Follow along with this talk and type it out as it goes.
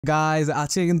Guys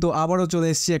আজকে কিন্তু আবারও চলে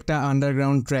এসেছি একটা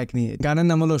আন্ডারগ্রাউন্ড ট্র্যাক নিয়ে। গানের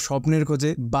নাম হলো স্বপ্নের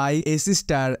খোঁজে বাই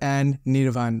Acstr অ্যান্ড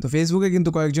নির্বাণ। তো ফেসবুকে কিন্তু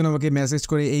কয়েকজন আমাকে মেসেজ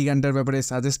করে এই গানটার ব্যাপারে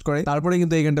সাজেস্ট করে, তারপরে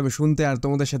কিন্তু এই গানটা শুনতে আর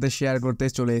তোমাদের সাথে শেয়ার করতে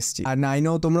চলে এসেছি। আর নাই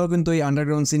নাও তোমরাও কিন্তু এই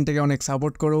আন্ডারগ্রাউন্ড সিনটাকে অনেক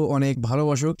সাপোর্ট করো, অনেক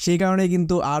ভালোবাসো, সেই কারণে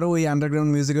কিন্তু আরো এই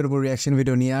আন্ডারগ্রাউন্ড মিউজিকের উপর রিয়াকশন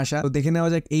ভিডিও নিয়ে আসা। তো দেখে নেওয়া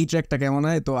যাক এই ট্র্যাকটা কেমন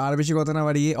হয়। তো আর বেশি কথা না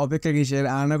বাড়িয়ে অপেক্ষা কিসের,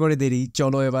 আর না করে দেরি,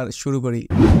 চলো এবার শুরু করি।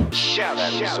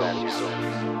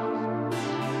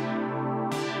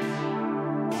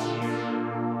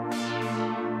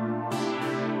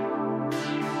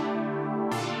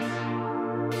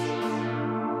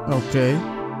 Okay.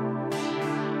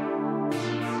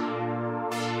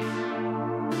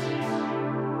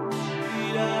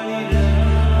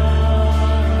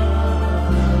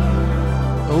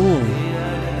 Oh.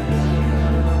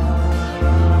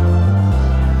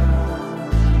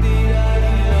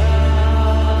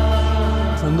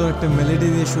 সুন্দর একটা মেলোডি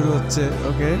দিয়ে শুরু হচ্ছে।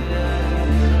 ওকে,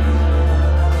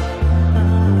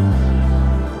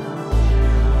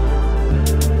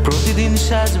 প্রতিদিন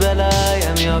সাজবেলায়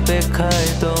আমি অপেক্ষায়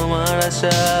তোমার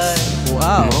আশায়,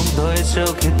 মুগ্ধ হয়ে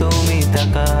চোখে তুমি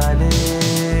তাকালে,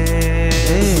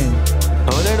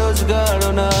 হলে রোজগার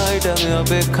নাইট আমি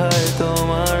অপেক্ষায়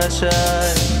তোমার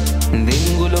আশায়,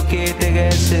 দিনগুলো কেটে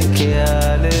গেছে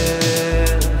খেয়ালে,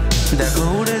 দেখো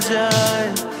উড়ে যায়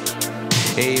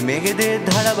এই মেঘেদের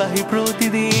ধারাবাহিক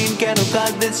প্রতিদিন, কেন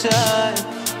কাঁদতে চায়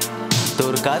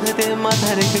তোর কাঁধেতে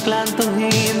মাথা রেখে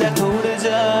ক্লান্তহীন, দেখো উড়ে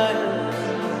যায়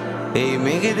এই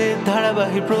মেঘেদের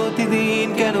ধারাবাহিক প্রতিদিন,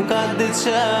 কেন কাঁদতে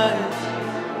চায়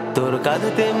তোর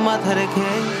কাঁধেতে মাথা রেখে।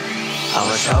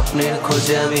 আমার স্বপ্নের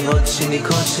খোঁজে আমি হচ্ছি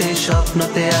নিখোঁজ, সেই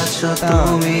স্বপ্নতে আছো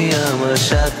তুমি আমার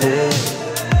সাথে।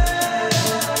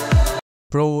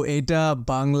 ব্রো এটা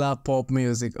বাংলা পপ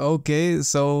মিউজিক। ওকে,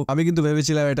 সো আমি কিন্তু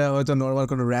ভেবেছিলাম এটা হয়তো নর্মাল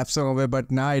কোনো র্যাপ সং হবে, বাট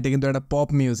না, এটা কিন্তু একটা pop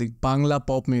music, Bangla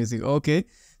pop music. ওকে,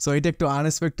 সো এটা একটু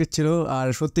আনএক্সপেক্টেড ছিল আর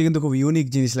সত্যি কিন্তু খুব ইউনিক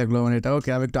জিনিস লাগলো আমার এটা। ওকে,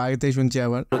 আমি একটু আগে থেকে শুনছি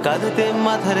আবার। কাঁধেতে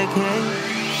মাথা রেখে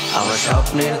আমার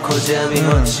স্বপ্নের খোঁজে আমি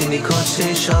হচ্ছি নিখোঁজ,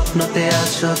 সেই স্বপ্নতে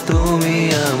আছো তুমি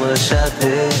আমার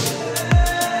সাথে।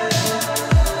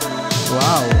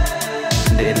 ওয়াও,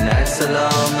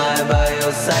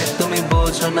 তুমি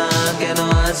বোঝো না কেন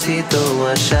আছি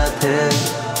তোমার সাথে।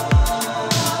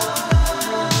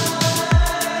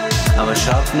 আমার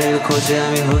স্বপ্নের খোঁজে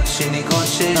আমি হচ্ছি নিখোঁজ,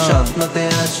 সেই স্বপ্নতে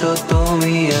আছো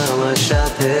তুমি আমার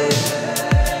সাথে।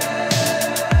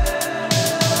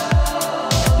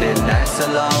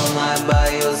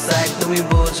 তুমি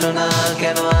বোঝো না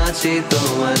কেন আছি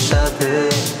তোমার সাথে।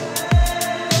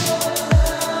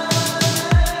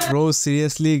 ব্রো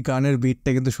সিরিয়াসলি গানের বিটটা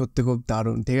কিন্তু সত্যি খুব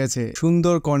দারুণ, ঠিক আছে,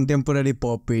 সুন্দর contemporary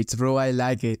pop bits bro, I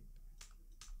like it.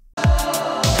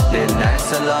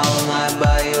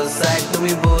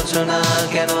 তুমি বোঝো না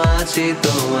কেন আছি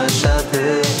তোমার সাথে।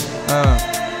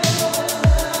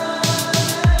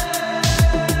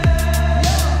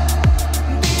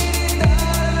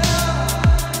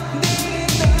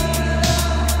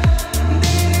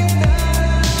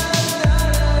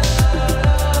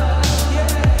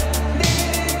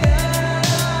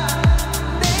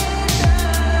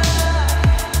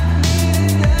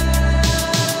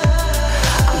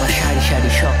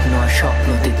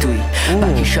 স্বপ্নতে তুই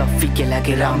বাকি সব ফিকে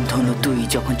লাগে রামধনু, তুই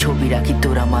যখন ছবি রাখি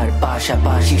তোর আমার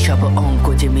পাশাপাশি, সব অঙ্ক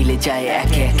যে মিলে যায়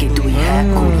একে একে দুই এক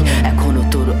করি, এখনো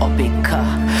তোর অপেক্ষা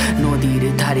নদীর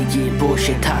ধারে গিয়ে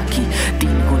বসে থাকি,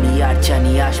 তিন গুণি আর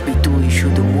জানি আসবি তুই,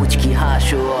 শুধু মুচকি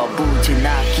হাসো অবুঝ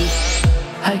নাকি।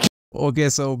 ওকে,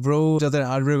 সো ব্রো যাদের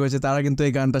হার্টব্রেক হয়েছে তারা কিন্তু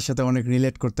এই গানটার সাথে অনেক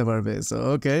রিলেট করতে পারবে। সো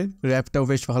ওকে, র্যাপটাও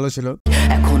বেশ ভালো ছিল।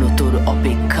 এখনো তোর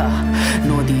অপেক্ষা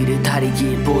নদীর ধারে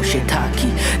গিয়ে বসে থাকি,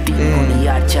 তিন গুণি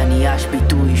আর জানি আসবি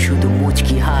তুই, শুধু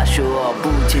মুচকি হাসো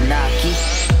অবুঝ নাকি।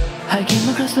 I came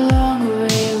across a long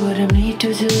way, what I need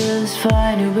to do is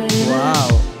find a way. Wow.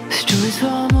 Stories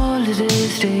from all the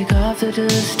days, take off the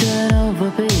dust, turn over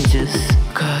pages.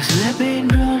 Cause we've been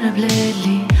grown up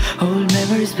lately, old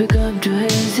memories become too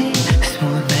hazy.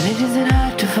 Smooth melodies are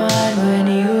hard to find when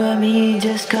you and me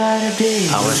just got a day.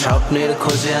 আমার স্বপ্নের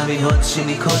খোঁজে আমি হচ্ছি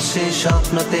নিখোঁজ, সেই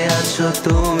স্বপ্নতে আছো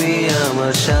তুমি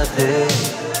আমার সাথে।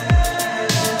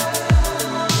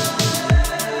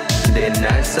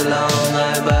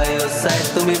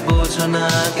 তুমি বোঝো না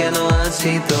কেন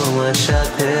আছি তোমার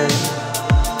সাথে।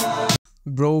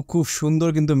 ব্রো খুব সুন্দর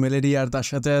কিন্তু মেলোডি, আর তার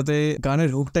সাথে সাথে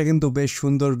গানের হুকটা কিন্তু বেশ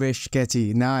সুন্দর, বেশ ক্যাচি,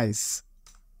 নাইস।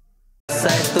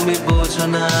 তুমি বোঝো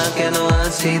না কেন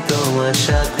আছি তোমার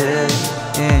সাথে।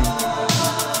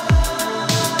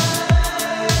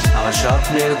 আমার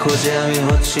স্বপ্নের খোঁজে আমি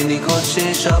হচ্ছি নিখোঁজ,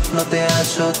 সেই স্বপ্নতে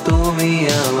আছো তুমি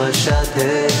আমার সাথে।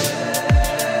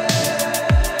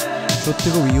 সত্যি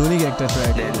খুব ইউনিক একটা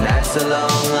track. Nights are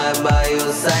long, I'm by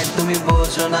your side, তুমি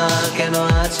বোঝো না কেন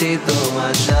আছি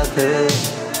তোমার সাথে।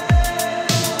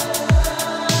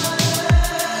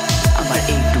 আমার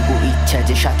এইটুকু ইচ্ছা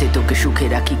যে সাথে তোকে সুখে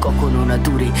রাখি, কখনো না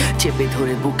দূরে চেপে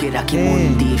ধরে বুকে রাখি, মন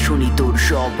দিয়ে শুনি তোর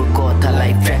সব কথা।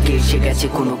 লাইফ ট্র্যাকে এসে গেছে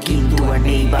কোনো কিন্তু আর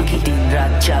নেই বাকি, দিন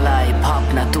রাত চালায়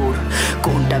ভাবনা তোর,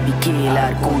 কোনটা বিকেল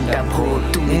আর কোনটা ভোর।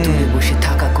 তুমি দূরে বসে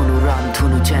থাকা কোনো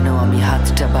রামধনু, যেন আমি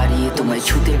হাতটা বাড়িয়ে তোমায়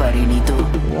ছুতে পারিনি তো।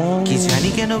 কি জানি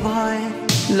কেন ভয়,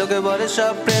 লোকে বলে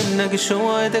সব প্রেম নাকি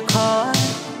সময় দেখায়,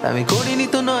 আমি করিনি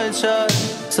তো নয় চাই,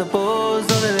 সাপোজ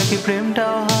ধরে রাখি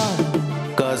প্রেমটাও হয়।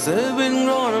 Cause I've been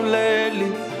grown up lately,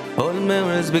 old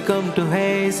memories become too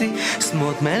hazy,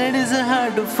 smooth melodies are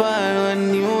hard to find when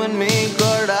you and me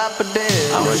got up a day.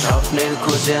 আমার স্বপ্নের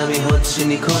খোঁজে আমি হচ্ছি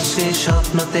নিখোঁজ, সেই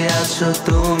স্বপ্নতে আছো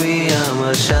তুমি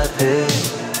আমার সাথে।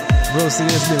 ব্রো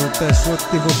সিরিয়াসলি ওটা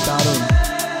সত্যি খুব দারুণ।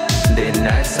 Day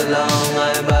nights are long,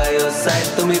 I'm by your side,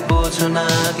 তুমি বোঝো না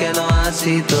কেন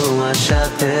আছি তোমার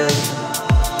সাথে।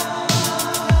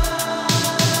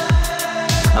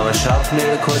 আমার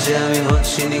স্বপ্নের খোঁজে আমি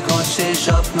হচ্ছি নিখোঁজ, সেই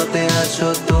স্বপ্নতে আছো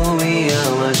তুমি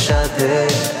আমার সাথে।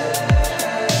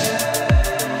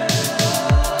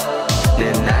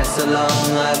 Day nights are long,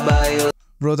 I'm by your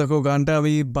bro দেখো গানটা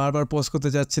আমি বারবার পোস্ট করতে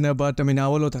যাচ্ছি না, বাট আমি না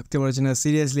বলেও থাকতে পারছি না।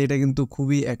 সিরিয়াসলি এটা কিন্তু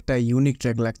খুবই একটা ইউনিক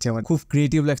ট্র্যাক লাগছে আমার, খুব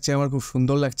ক্রিয়েটিভ লাগছে আমার, খুব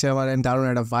সুন্দর লাগছে আমার, অ্যান্ড দারুণ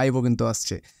একটা ভাইবও কিন্তু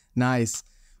আসছে। নাইস,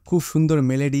 খুব সুন্দর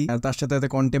মেলোডি, আর তার সাথে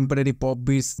কন্টেম্পোরারি পপ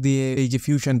বিটস দিয়ে এই যে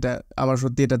ফিউশনটা, আমার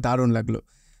সত্যি এটা দারুণ লাগলো,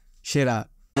 সেরা।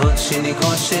 হচ্ছি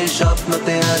নিখোঁজ, সেই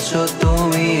স্বপ্নতে আছো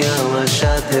তুমি আমার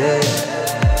সাথে।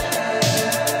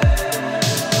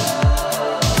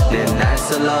 Day nights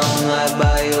are long, I'm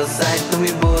by your side, তুমি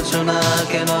বোঝো না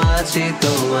কেন আছি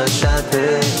তোমার সাথে।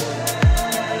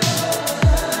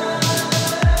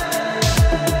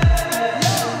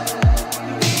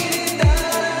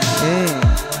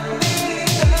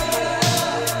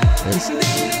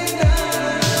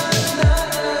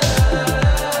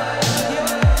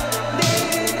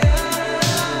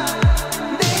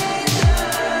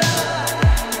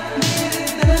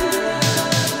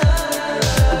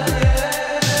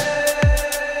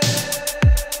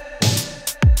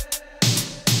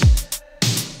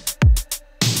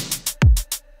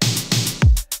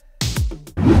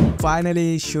 ফাইনালি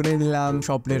শুনে নিলাম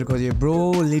স্বপ্নের খোঁজে। ব্রো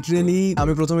লিটারেলি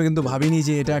আমি প্রথমে কিন্তু ভাবিনি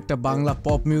যে এটা একটা বাংলা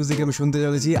পপ মিউজিক আমি শুনতে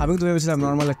চলেছি, আমি কিন্তু ভেবেছিলাম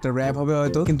নর্মাল একটা র্যাপ হবে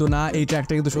হয়তো, কিন্তু না, এই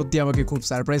ট্র্যাকটা কিন্তু সত্যি আমাকে খুব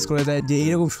সারপ্রাইজ করে দেয় যে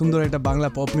এইরকম সুন্দর একটা বাংলা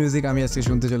পপ মিউজিক আমি আজকে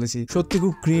শুনতে চলেছি। সত্যি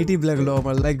খুব ক্রিয়েটিভ লাগলো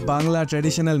আমার, like Bangla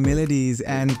traditional melodies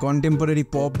and contemporary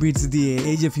pop bits দিয়ে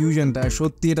এই যে ফিউশনটা,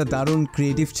 সত্যি এটা দারুণ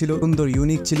ক্রিয়েটিভ ছিল, সুন্দর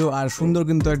ইউনিক ছিল, আর সুন্দর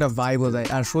কিন্তু একটা ভাইবও দেয়।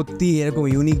 আর সত্যি এরকম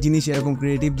ইউনিক জিনিস, এরকম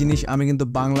ক্রিয়েটিভ জিনিস আমি কিন্তু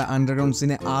বাংলা আন্ডারগ্রাউন্ড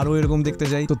সিনে আরো এরকম দেখতে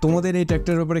চাই। তো তোমাদের এই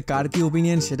ট্র্যাকটার ব্যাপারে কার কি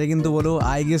ওপিনিয়ন সেটা কিন্তু বলো।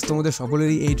 আই গেস তোমাদের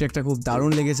সকলেরই এই ট্র্যাকটা খুব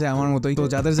দারুণ লেগেছে আমার মতোই। তো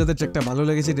যাদের যাদের ট্র্যাকটা ভালো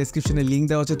লেগেছে ডেসক্রিপশনে লিঙ্ক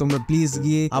দেওয়া আছে, তোমরা প্লিজ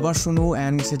গিয়ে আবার শোনো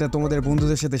অ্যান্ড সেটা তোমাদের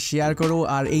বন্ধুদের সাথে শেয়ার করো,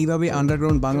 আর এইভাবে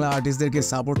আন্ডারগ্রাউন্ড বাংলা আর্টিস্টদেরকে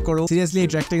সাপোর্ট করো। সিরিয়াসলি এই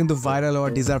ট্র্যাকটা কিন্তু ভাইরাল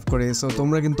হওয়ার ডিজার্ভ করে, সো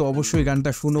তোমরা কিন্তু অবশ্যই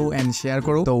গানটা শুনো অ্যান্ড শেয়ার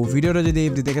করো। তো ভিডিওটা যদি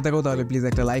দেখে থাকো তাহলে প্লিজ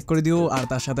একটা লাইক করে দিও, আর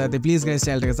তার সাথে সাথে প্লিজ গাইস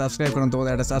চ্যানেলটাকে সাবস্ক্রাইব করুন।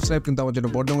 তোমাদের একটা সাবস্ক্রাইব কিন্তু আমার জন্য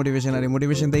বড় মোটিভেশন, আর এই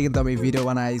মোটিভেশন থেকে কিন্তু আমি ভিডিও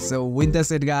বানাই। So with that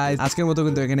shed guys, আজকের মতো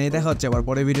কিন্তু এখানেই দেখা হচ্ছে আবার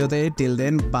পরের ভিডিওতে। Till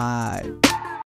then by.